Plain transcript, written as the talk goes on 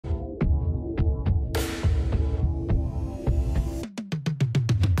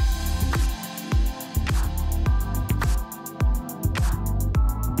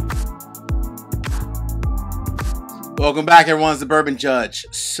Welcome back, everyone. It's the Bourbon Judge.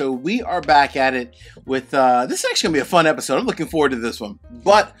 So we are back at it with, this is actually going to be a fun episode. I'm looking forward to this one.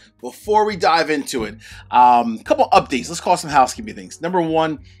 But before we dive into it, a couple updates. Let's call some housekeeping things. Number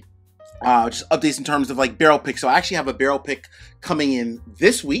one, just updates in terms of like barrel pick. So I actually have a barrel pick coming in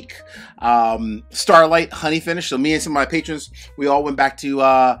this week. Starlight honey finish. So me and some of my patrons, we all went back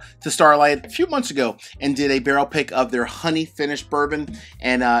to Starlight a few months ago and did a barrel pick of their honey finish bourbon.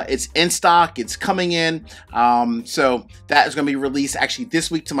 And it's in stock. It's coming in. So that is going to be released actually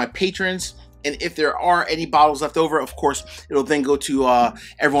this week to my patrons. And if there are any bottles left over, of course, it'll then go to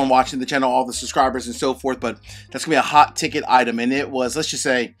everyone watching the channel, all the subscribers and so forth. But that's going to be a hot ticket item. And it was, let's just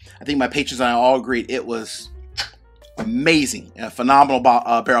say, I think my patrons and I all agreed it was amazing. A phenomenal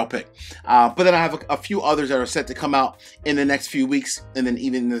barrel pick. But then I have a few others that are set to come out in the next few weeks and then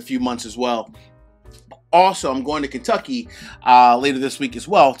even in a few months as well. Also, I'm going to Kentucky later this week as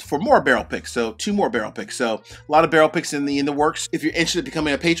well for more barrel picks. So 2 more barrel picks. So a lot of barrel picks in the works. If you're interested in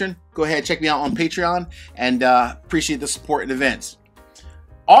becoming a patron, go ahead and check me out on Patreon, and appreciate the support in advance.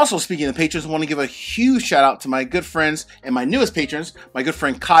 Also, speaking of patrons, I want to give a huge shout out to my good friends and my newest patrons, my good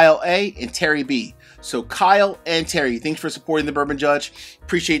friend Kyle A and Terry B. So Kyle and Terry, thanks for supporting the Bourbon Judge.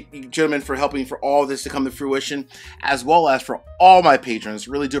 Appreciate you gentlemen for helping for all of this to come to fruition, as well as for all my patrons.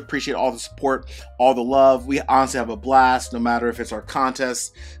 Really do appreciate all the support, all the love. We honestly have a blast, no matter if it's our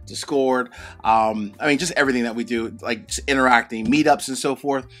contest, Discord, I mean, just everything that we do, like just interacting, meetups and so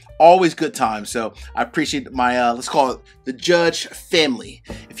forth. Always good times. So I appreciate my, let's call it the Judge family,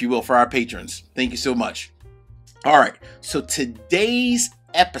 if you will, for our patrons. Thank you so much. All right, so today's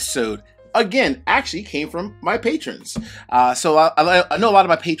episode, again, actually came from my patrons. So I know a lot of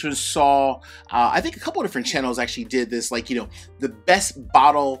my patrons saw, I think a couple of different channels actually did this, like, you know, the best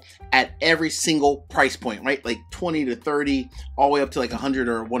bottle at every single price point, right? Like 20 to 30, all the way up to like 100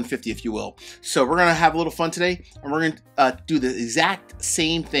 or 150, if you will. So we're going to have a little fun today, and we're going to do the exact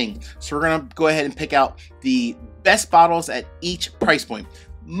same thing. So we're going to go ahead and pick out the best bottles at each price point.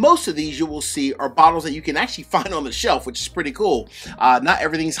 Most of these you will see are bottles that you can actually find on the shelf, which is pretty cool. Not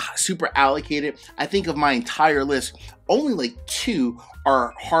everything's super allocated. I think of my entire list, only like 2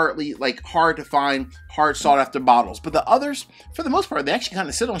 are hard to find, hard sought after bottles. But the others, for the most part, they actually kind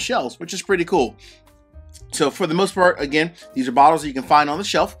of sit on shelves, which is pretty cool. So for the most part, again, these are bottles that you can find on the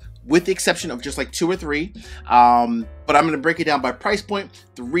shelf, with the exception of just like 2 or 3. But I'm going to break it down by price point,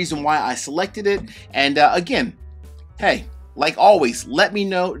 the reason why I selected it. And again, hey, like always, let me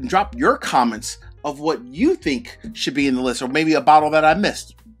know and drop your comments of what you think should be in the list, or maybe a bottle that I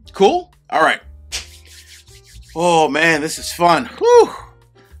missed. Cool? All right. Oh man, this is fun. Whew.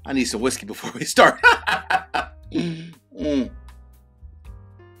 I need some whiskey before we start.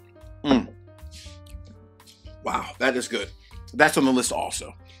 Wow, that is good. That's on the list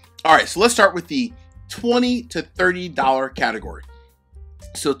also. All right, so let's start with the $20 to $30 category.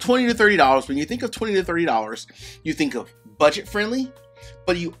 So $20 to $30, when you think of $20 to $30, you think of budget friendly,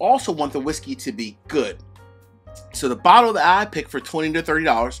 but you also want the whiskey to be good. So the bottle that I picked for $20 to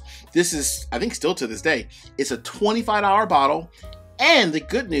 $30, this is, I think still to this day, it's a $25 bottle. And the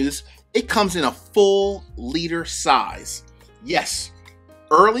good news, it comes in a full liter size. Yes,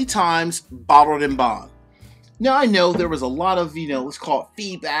 early times bottled in bond. Now I know there was a lot of, you know, let's call it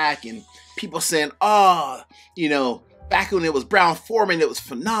feedback and people saying, oh, you know, back when it was Brown-Forman, it was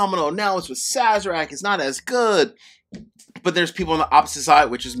phenomenal. Now it's with Sazerac, it's not as good. But there's people on the opposite side,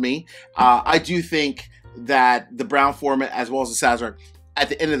 which is me. I do think that the Brown-Forman, as well as the Sazerac, at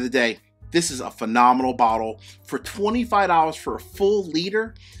the end of the day, this is a phenomenal bottle. For $25 for a full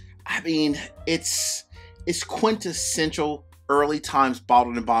liter, I mean, it's quintessential early times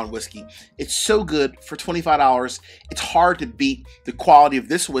bottled and bond whiskey. It's so good for $25. It's hard to beat the quality of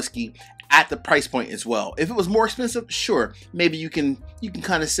this whiskey at the price point as well. If it was more expensive, sure, maybe you can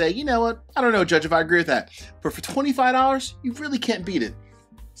kind of say, you know what, I don't know, Judge, if I agree with that. But for $25, you really can't beat it.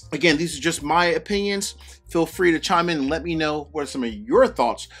 Again, these are just my opinions. Feel free to chime in and let me know what are some of your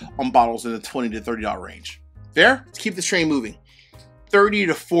thoughts on bottles in the $20 to $30 range. Fair? Let's keep this train moving. 30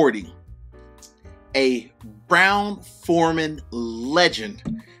 to 40. A Brown-Forman legend.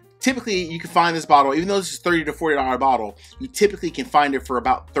 Typically, you can find this bottle, even though this is $30 to $40 bottle, you typically can find it for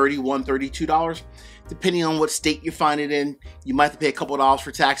about $31, $32. Depending on what state you find it in, you might have to pay a couple of dollars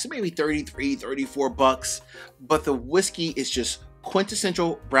for tax, so maybe 33, 34 bucks. But the whiskey is just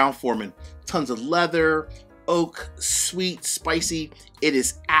quintessential Brown-Forman. Tons of leather, oak, sweet, spicy. It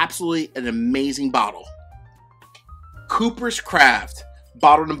is absolutely an amazing bottle. Cooper's Craft,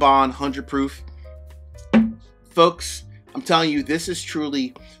 bottled and bond, 100 proof. Folks, I'm telling you, this is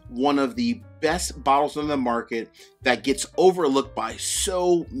truly one of the best bottles on the market that gets overlooked by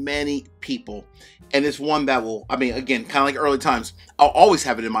so many people. And it's one that will, I mean, again, kind of like early times, I'll always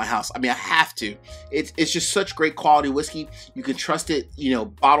have it in my house. I mean, I have to. It's just such great quality whiskey. You can trust it, you know,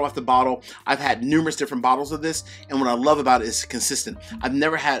 bottle after bottle. I've had numerous different bottles of this, and what I love about it is consistent. I've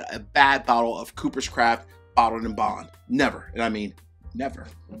never had a bad bottle of Cooper's Craft bottled in bond. Never. And I mean, never.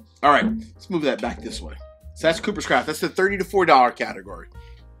 All right, let's move that back this way. So that's Cooper's Craft. That's the $30 to $40 category.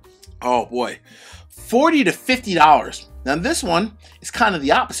 Oh boy, $40 to $50. Now this one is kind of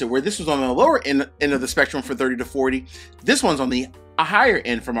the opposite, where this was on the lower end of the spectrum for 30 to 40. This one's on the higher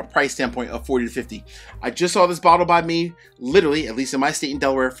end from a price standpoint of 40 to 50. I just saw this bottle by me, literally, at least in my state in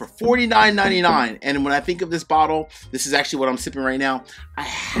Delaware, for $49.99. And when I think of this bottle, this is actually what I'm sipping right now. I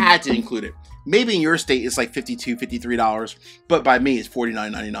had to include it. Maybe in your state it's like $52, $53, but by me it's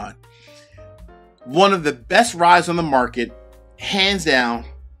 $49.99. One of the best ryes on the market, hands down,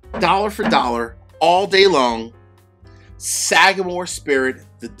 dollar for dollar, all day long. Sagamore Spirit,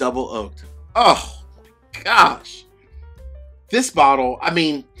 the double oaked. Oh my gosh. This bottle, I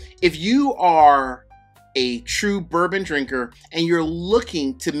mean, if you are a true bourbon drinker and you're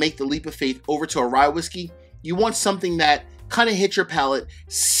looking to make the leap of faith over to a rye whiskey, you want something that kind of hits your palate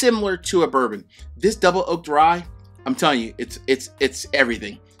similar to a bourbon. This double oaked rye, I'm telling you, it's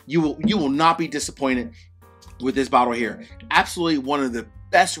everything. You will not be disappointed with this bottle here. Absolutely one of the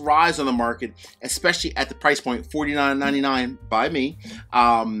best ryes on the market, especially at the price point, $49.99 by me.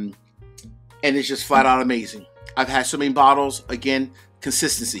 And it's just flat out amazing. I've had so many bottles. Again,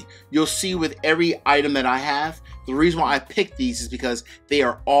 consistency. You'll see with every item that I have, the reason why I picked these is because they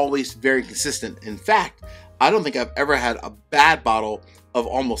are always very consistent. In fact, I don't think I've ever had a bad bottle of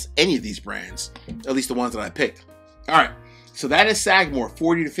almost any of these brands, at least the ones that I picked. All right, so that is Sagamore,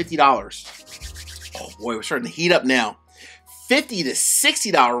 $40 to $50. Oh boy, we're starting to heat up now. $50 to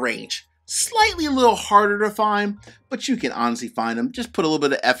 $60 range. Slightly a little harder to find, but you can honestly find them. Just put a little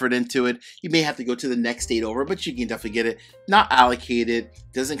bit of effort into it. You may have to go to the next state over, but you can definitely get it. Not allocated,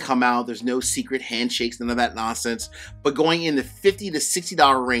 doesn't come out. There's no secret handshakes, none of that nonsense. But going in the $50 to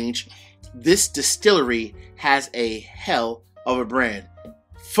 $60 range, this distillery has a hell of a brand.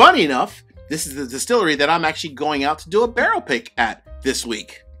 Funny enough, this is the distillery that I'm actually going out to do a barrel pick at this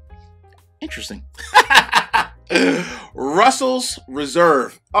week. Interesting. Russell's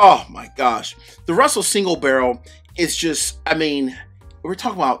Reserve. Oh my gosh. The Russell single barrel is just, I mean, we're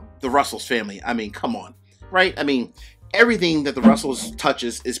talking about the Russell's family. I mean, come on, right? I mean, everything that the Russell's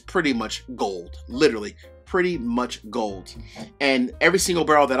touches is pretty much gold. Literally, pretty much gold. And every single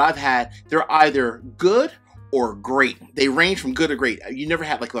barrel that I've had, they're either good or great. They range from good to great. You never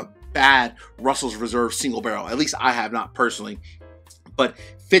had like a bad Russell's Reserve single barrel. At least I have not personally. But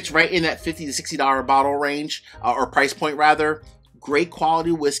fits right in that $50 to $60 bottle range, or price point rather. Great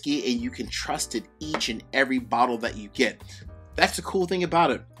quality whiskey, and you can trust it each and every bottle that you get. That's the cool thing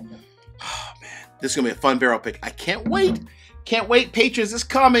about it. Oh man, this is gonna be a fun barrel pick. I can't wait. Can't wait, patrons. It's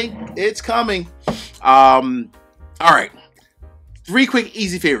coming. It's coming. All right. 3 quick,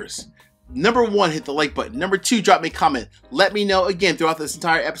 easy favors. Number 1, hit the like button. Number 2, drop me a comment. Let me know, again, throughout this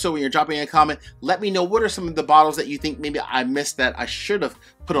entire episode when you're dropping a comment, let me know what are some of the bottles that you think maybe I missed that I should have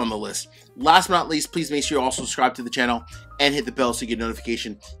put on the list. Last but not least, please make sure you also subscribe to the channel and hit the bell so you get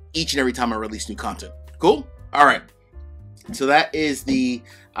notification each and every time I release new content. Cool? All right. So that is the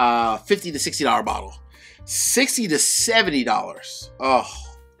 $50 to $60 bottle. $60 to $70. Oh,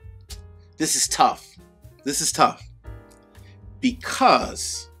 this is tough. This is tough.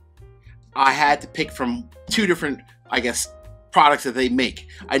 Because I had to pick from 2 different, I guess, products that they make.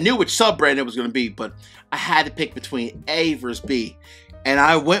 I knew which sub-brand it was going to be, but I had to pick between A versus B. And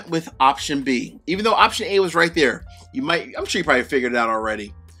I went with option B. Even though option A was right there. I'm sure you probably figured it out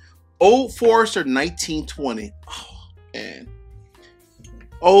already. Old Forester 1920. Oh, man.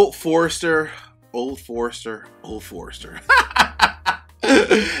 Old Forester. Old Forester. Old Forester.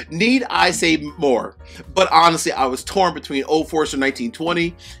 Need I say more? But honestly, I was torn between Old Forester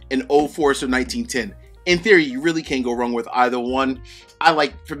 1920 and Old Forester 1910. In theory, you really can't go wrong with either one.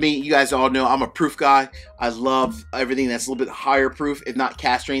 For me, you guys all know I'm a proof guy. I love everything that's a little bit higher proof, if not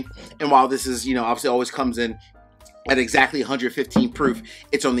cask strength. And while this is, obviously always comes in at exactly 115 proof,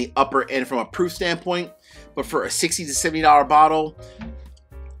 it's on the upper end from a proof standpoint. But for a $60 to $70 bottle,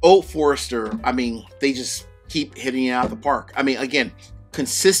 Old Forester, I mean, they just keep hitting it out of the park. I mean, again,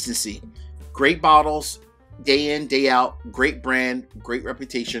 consistency, great bottles, day in, day out, great brand, great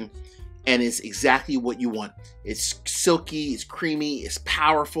reputation. and it's exactly what you want. It's silky, it's creamy, it's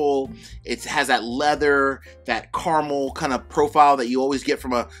powerful. It has that leather, that caramel kind of profile that you always get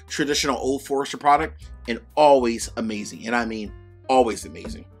from a traditional Old Forester product, and always amazing. And I mean, always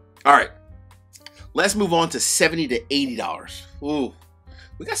amazing. All right, let's move on to $70 to $80. Ooh,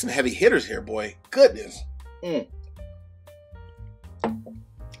 we got some heavy hitters here, boy. Goodness.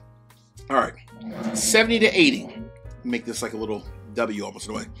 All right, 70 to 80. Make this like a little W almost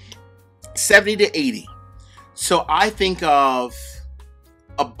in a way. 70 to 80. So I think of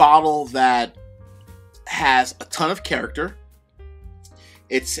a bottle that has a ton of character.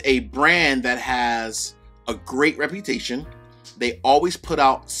 It's a brand that has a great reputation. They always put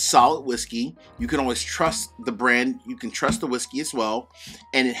out solid whiskey. You can always trust the brand. You can trust the whiskey as well.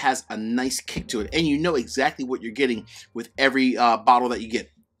 And it has a nice kick to it. And you know exactly what you're getting with every bottle that you get.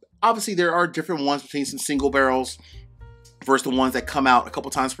 Obviously, there are different ones between some single barrels versus the ones that come out a couple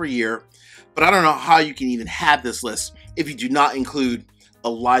times per year. But I don't know how you can even have this list if you do not include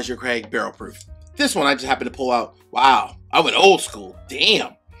Elijah Craig Barrel Proof. This one I just happened to pull out. Wow, I went old school.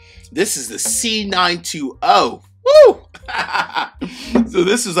 Damn. This is the C920. Woo! So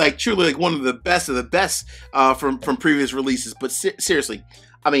this is like truly like one of the best from previous releases. But seriously,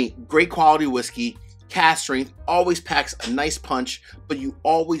 I mean, great quality whiskey. Cask strength, always packs a nice punch, but you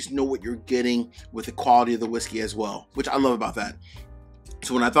always know what you're getting with the quality of the whiskey as well, which I love about that.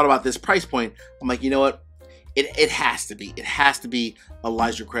 So when I thought about this price point, I'm like, you know what? It has to be. It has to be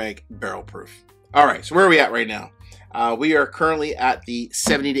Elijah Craig Barrel Proof. All right, so where are we at right now? We are currently at the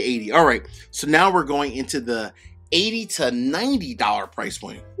 70 to 80. All right, so now we're going into the $80 to $90 price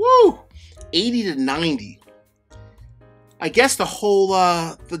point. Woo! 80 to 90. I guess the whole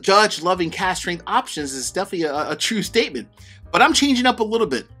the judge loving cask strength options is definitely a true statement, but I'm changing up a little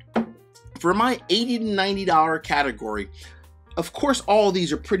bit. For my $80 to $90 category, of course, all of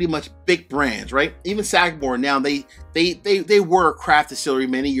these are pretty much big brands, right? Even Sagamore now, they were a craft distillery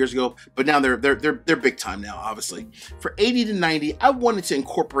many years ago, but now they're big time now, obviously. For 80 to 90, I wanted to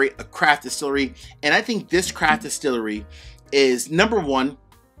incorporate a craft distillery, and I think this craft distillery is number one.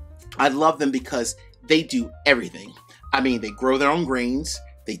 I love them because they do everything. I mean, they grow their own grains,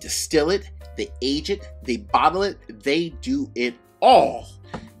 they distill it, they age it, they bottle it, they do it all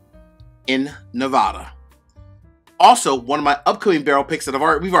in Nevada. Also, one of my upcoming barrel picks that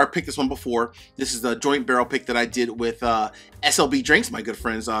we've already picked this one before. This is the joint barrel pick that I did with SLB Drinks, my good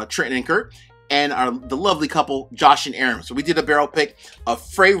friends Trenton and Kurt, and the lovely couple Josh and Aaron. So we did a barrel pick of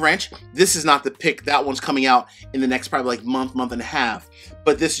Frey Wrench. This is not the pick. That one's coming out in the next probably like month and a half.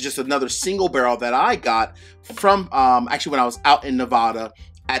 But this is just another single barrel that I got from actually when I was out in Nevada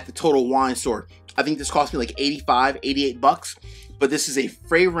at the Total Wine store. I think this cost me like 85, 88 bucks. But this is a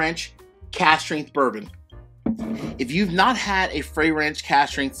Frey Wrench cask strength bourbon. If you've not had a Frey Wrench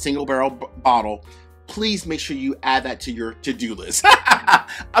cask strength single barrel bottle, please make sure you add that to your to-do list.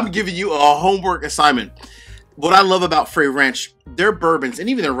 I'm giving you a homework assignment. What I love about Frey Wrench, their bourbons and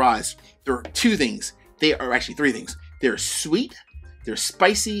even their ryes, there are two things. They are actually three things. They're sweet, they're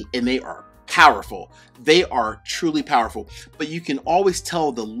spicy, and they are powerful. They are truly powerful, but you can always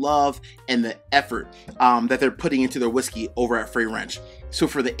tell the love and the effort that they're putting into their whiskey over at Frey Wrench. So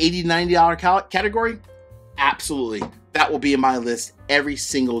for the $80 to $90 category, absolutely, that will be in my list every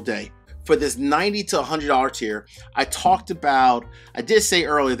single day. For this $90 to $100 tier, I did say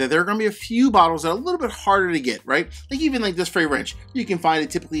earlier that there are going to be a few bottles that are a little bit harder to get, right? Like even like this Frey Wrench, you can find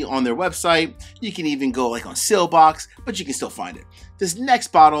it typically on their website. You can even go like on Sailbox, but you can still find it. This next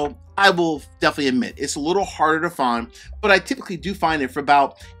bottle, I will definitely admit, it's a little harder to find, but I typically do find it for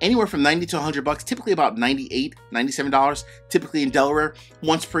about anywhere from 90 to 100 bucks, typically about $98, $97, typically in Delaware,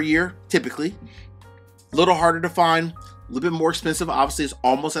 once per year, typically. A little harder to find. A little bit more expensive, obviously it's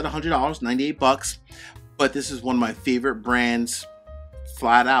almost at $100, 98 bucks, but this is one of my favorite brands,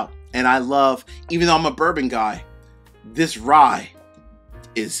 flat out. And I love, even though I'm a bourbon guy, this rye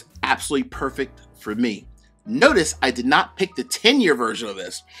is absolutely perfect for me. Notice I did not pick the 10-year version of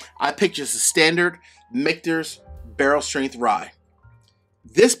this. I picked just a standard Michter's barrel strength rye.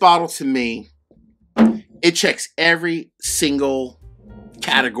 This bottle to me, it checks every single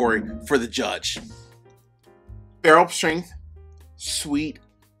category for the judge. Barrel strength, sweet,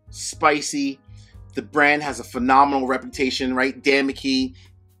 spicy. The brand has a phenomenal reputation, right? Dan McKee,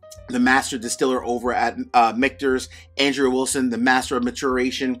 the master distiller over at Michter's, Andrew Wilson, the master of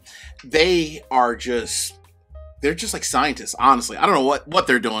maturation. They're just like scientists, honestly. I don't know what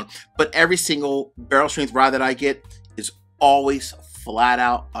they're doing, but every single barrel strength rye that I get is always flat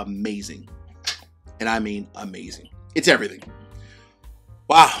out amazing. And I mean amazing. It's everything.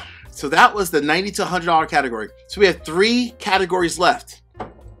 Wow. So that was the $90 to $100 category. So we have 3 categories left.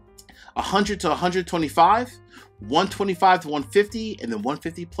 100 to 125, 125 to 150, and then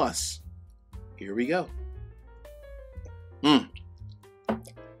 150 plus. Here we go.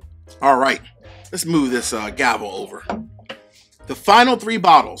 All right, let's move this gavel over. The final 3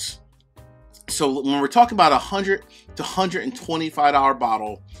 bottles. So when we're talking about $100 to $125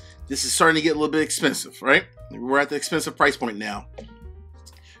 bottle, this is starting to get a little bit expensive, right? We're at the expensive price point now.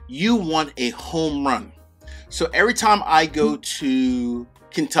 You want a home run. So every time I go to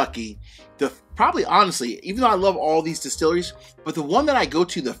Kentucky, probably honestly, even though I love all these distilleries, but the one that I go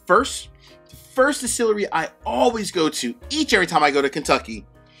to the first distillery I always go to every time I go to Kentucky,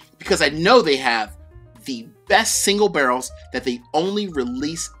 because I know they have the best single barrels that they only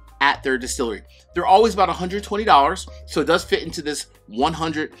release at their distillery. They're always about $120, so it does fit into this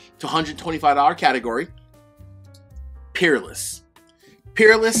 $100 to $125 category. Peerless.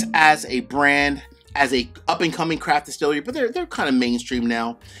 Peerless as a brand, as a up-and-coming craft distillery, but they're kind of mainstream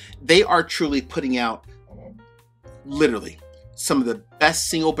now. They are truly putting out, literally, some of the best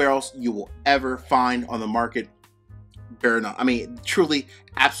single barrels you will ever find on the market. Bear enough. I mean, truly,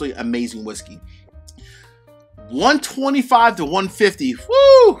 absolutely amazing whiskey. 125 to 150.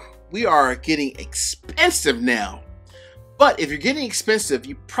 Woo! We are getting expensive now. But if you're getting expensive,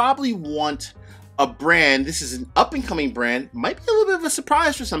 you probably want a brand. This is an up-and-coming brand. Might be a little bit of a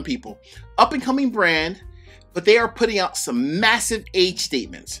surprise for some people. Up-and-coming brand, but they are putting out some massive age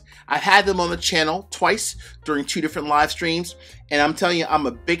statements. I've had them on the channel twice during 2 different live streams, and I'm telling you, I'm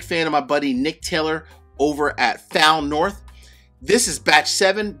a big fan of my buddy Nick Taylor over at Found North. This is batch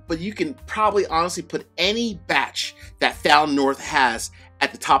 7, but you can probably honestly put any batch that Found North has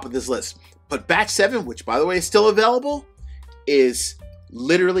at the top of this list. But batch 7, which by the way is still available, is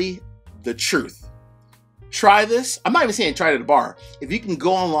literally the truth. Try this. I'm not even saying try it at a bar. If you can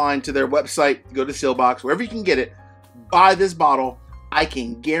go online to their website, go to Sealbox, wherever you can get it, buy this bottle. I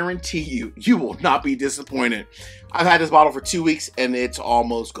can guarantee you will not be disappointed. I've had this bottle for 2 weeks and it's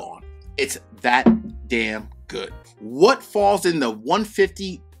almost gone. It's that damn good. What falls in the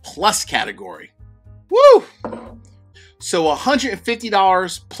 150 plus category? Woo! So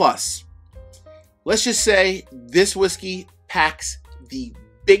 $150 plus. Let's just say this whiskey packs the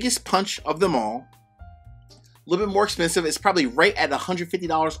biggest punch of them all. A little bit more expensive. It's probably right at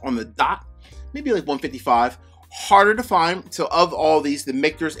 $150 on the dot. Maybe like $155. Harder to find. So of all these, the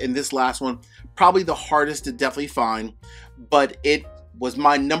Michter's and this last one, probably the hardest to definitely find. But it was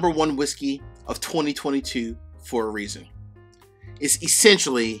my #1 whiskey of 2022 for a reason. It's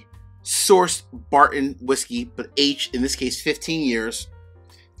essentially sourced Barton whiskey, but aged, in this case, 15 years.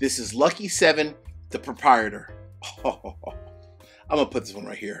 This is Lucky 7, the proprietor. Oh, I'm going to put this one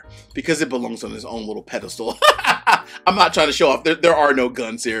right here because it belongs on its own little pedestal. I'm not trying to show off. There are no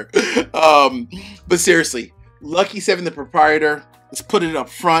guns here. But seriously, Lucky 7, the proprietor. Let's put it up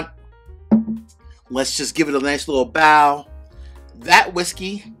front. Let's just give it a nice little bow. That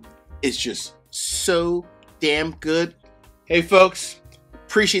whiskey is just so damn good. Hey, folks.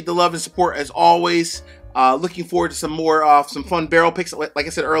 Appreciate the love and support as always. Looking forward to some more some fun barrel picks. Like I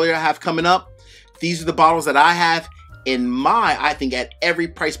said earlier, I have coming up. These are the bottles that I have in my, I think at every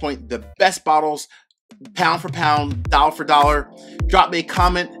price point, the best bottles, pound for pound, dollar for dollar. Drop me a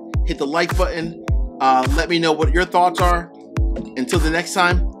comment, hit the like button. Let me know what your thoughts are. Until the next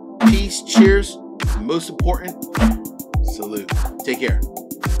time, peace, cheers, most important, salute. Take care.